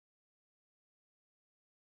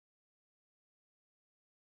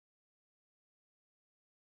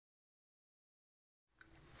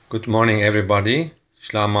Good morning everybody,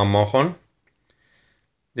 Shlama Mohon.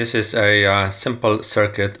 This is a simple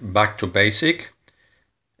circuit back to basic.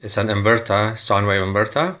 It's an inverter, sine wave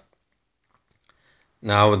inverter.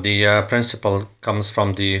 Now the principle comes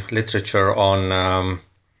from the literature on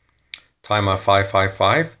timer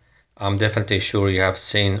 555. I'm definitely sure you have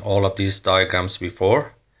seen all of these diagrams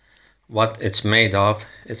before. What it's made of,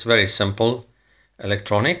 it's very simple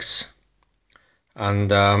electronics,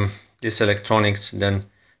 and this electronics then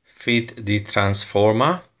feed the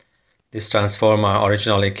transformer. This transformer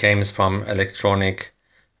originally came from electronic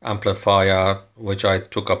amplifier, which I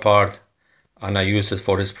took apart and I used it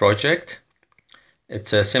for this project.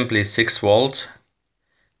 It's simply 6 volts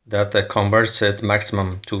that converts it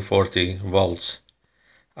maximum to 40 volts.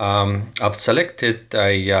 I've selected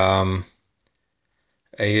a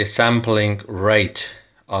sampling rate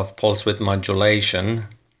of pulse width modulation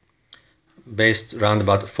based around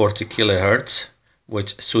about 40 kilohertz,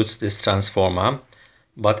 which suits this transformer,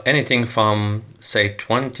 but anything from say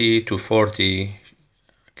 20 to 40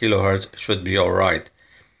 kilohertz should be alright.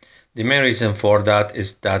 The main reason for that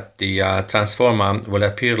is that the transformer will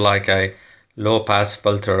appear like a low pass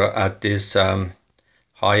filter at this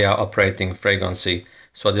higher operating frequency,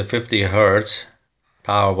 so the 50 hertz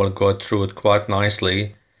power will go through it quite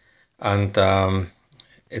nicely, and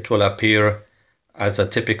it will appear as a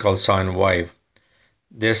typical sine wave.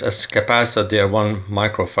 There's a capacitor there, 1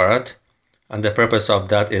 microfarad, and the purpose of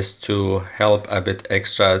that is to help a bit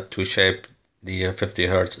extra to shape the 50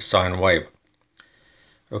 hertz sine wave.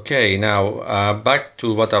 Okay, now back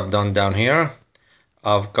to what I've done down here.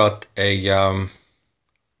 I've got a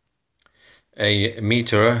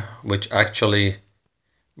meter which actually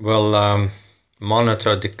will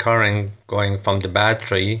monitor the current going from the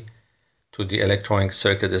battery to the electronic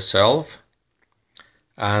circuit itself,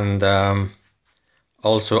 and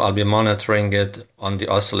also I'll be monitoring it on the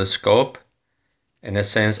oscilloscope. In a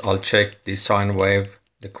sense, I'll check the sine wave,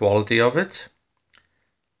 the quality of it,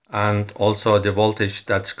 and also the voltage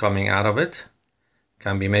that's coming out of it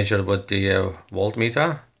can be measured with the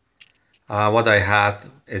voltmeter. What I have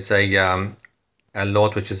is a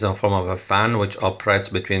load which is in the form of a fan which operates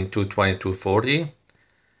between 220 to 240,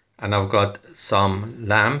 and I've got some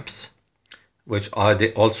lamps which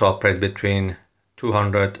they also operate between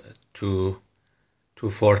 200 to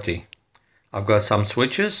 240. I've got some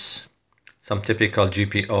switches, some typical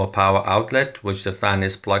GPO power outlet which the fan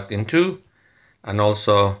is plugged into, and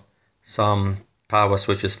also some power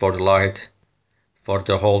switches for the light, for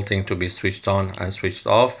the whole thing to be switched on and switched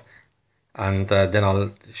off. And then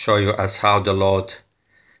I'll show you as how the load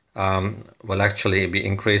will actually be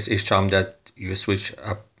increased each time that you switch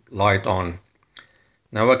a light on.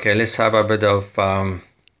 Now okay, let's have a bit of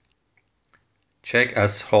check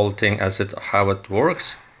as whole thing how it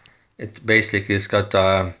works. It basically has got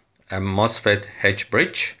a MOSFET H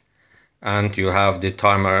bridge, and you have the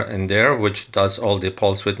timer in there which does all the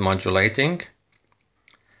pulse width modulating,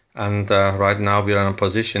 and right now we are in a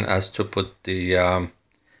position as to put the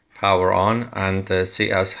power on and see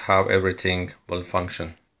as how everything will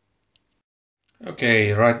function.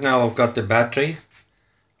 Okay, right now I've got the battery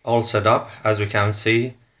all set up. As you can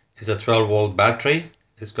see, it's a 12 volt battery.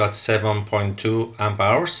 It's got 7.2 amp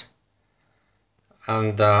hours,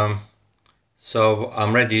 and so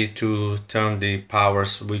I'm ready to turn the power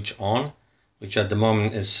switch on, which at the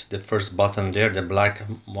moment is the first button there, the black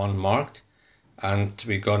one marked, and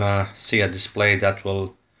we're gonna see a display that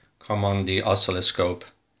will come on the oscilloscope.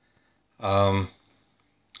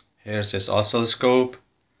 Here's this oscilloscope,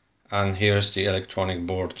 and here's the electronic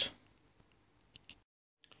board.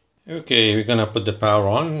 Okay, we're gonna put the power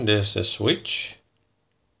on. There's a switch.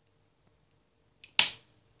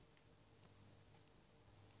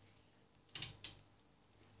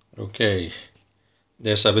 Okay,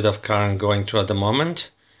 there's a bit of current going through at the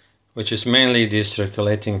moment, which is mainly the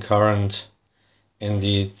circulating current in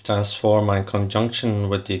the transformer in conjunction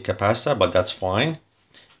with the capacitor, but that's fine.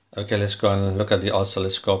 Okay, let's go and look at the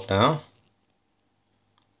oscilloscope now.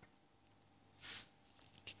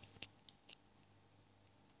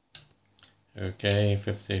 Okay,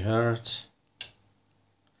 50 hertz.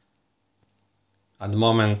 At the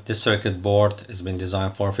moment, this circuit board has been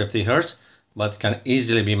designed for 50 hertz, but can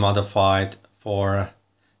easily be modified for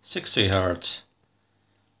 60 hertz.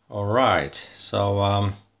 Alright,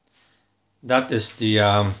 so that is the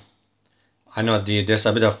I know there's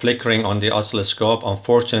a bit of flickering on the oscilloscope.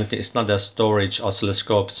 Unfortunately, it's not a storage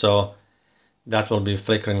oscilloscope, so that will be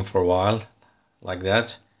flickering for a while, like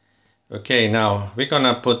that. Okay, now we're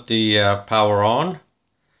gonna put the power on,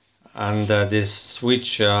 and this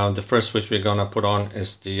switch, the first switch we're gonna put on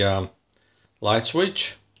is the light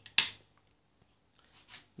switch.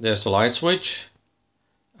 There's the light switch,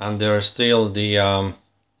 and there's still the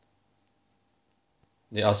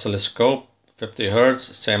oscilloscope, 50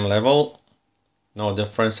 Hertz, same level, no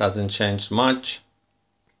difference, hasn't changed much.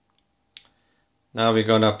 Now we're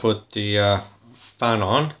gonna put the fan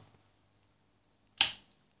on.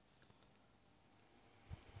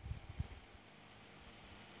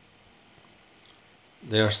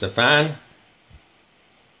 There's the fan.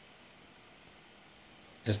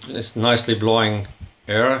 It's nicely blowing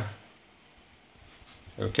air.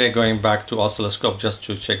 Okay, going back to oscilloscope just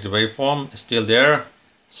to check the waveform. It's still there,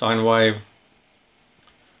 sine wave.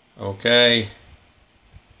 Okay,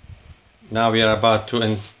 now we are about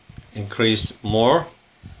to increase more.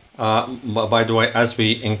 By the way, as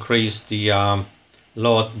we increase the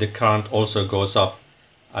load, the current also goes up.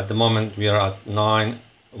 At the moment we are at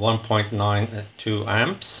 1.92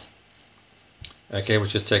 amps, okay,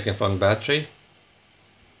 which is taken from the battery.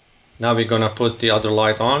 Now we're gonna put the other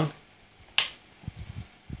light on.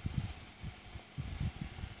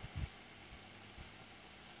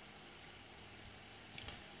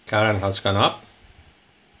 Current has gone up.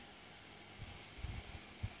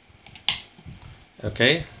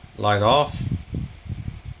 Okay, light off.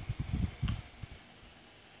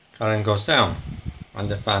 Current goes down and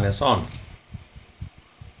the fan is on.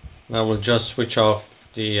 Now we'll just switch off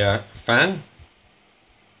the fan.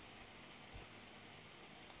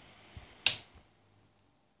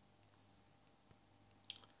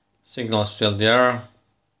 Signal is still there.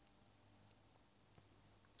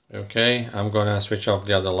 Okay, I'm gonna switch off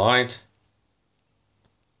the other light.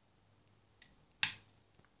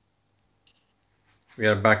 We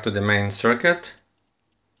are back to the main circuit.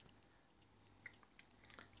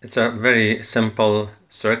 It's a very simple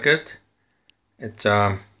circuit. It,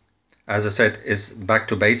 as I said, is back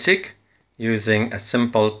to basic, using a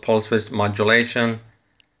simple pulse width modulation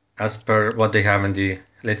as per what they have in the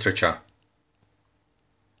literature.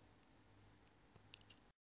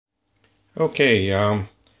 Okay,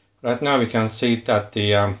 right now we can see that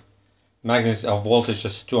the magnitude of voltage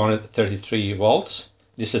is 233 volts.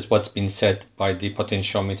 This is what's been set by the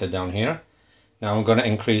potentiometer down here. Now I'm going to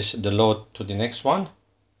increase the load to the next one.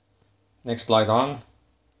 Next light on.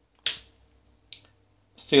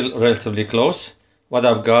 Still relatively close. What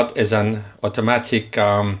I've got is an automatic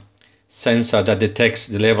sensor that detects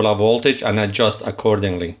the level of voltage and adjusts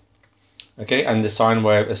accordingly. Okay, and the sine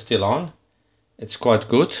wave is still on. It's quite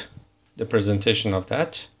good, the presentation of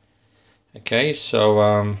that. Okay,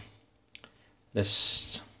 so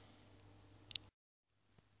this.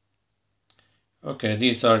 Okay,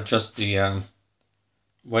 these are just the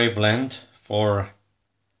wavelength for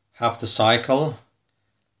half the cycle.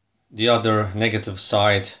 The other negative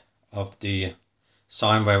side of the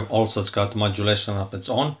sine wave also has got modulation of its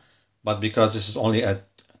own, but because this is only a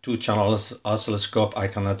 2-channel oscilloscope, I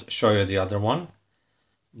cannot show you the other one.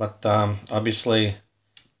 But obviously,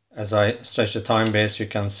 as I stretch the time base, you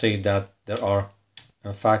can see that there are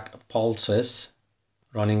in fact pulses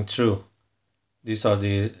running through. These are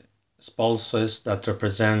the pulses that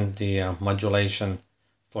represent the modulation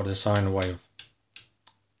for the sine wave.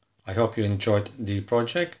 I hope you enjoyed the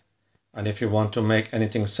project, and if you want to make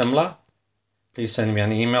anything similar, please send me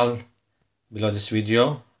an email below this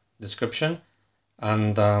video description,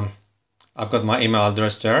 and I've got my email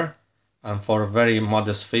address there, and for a very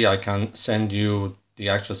modest fee I can send you the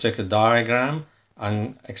actual circuit diagram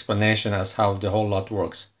and explanation as how the whole lot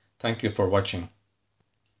works. Thank you for watching.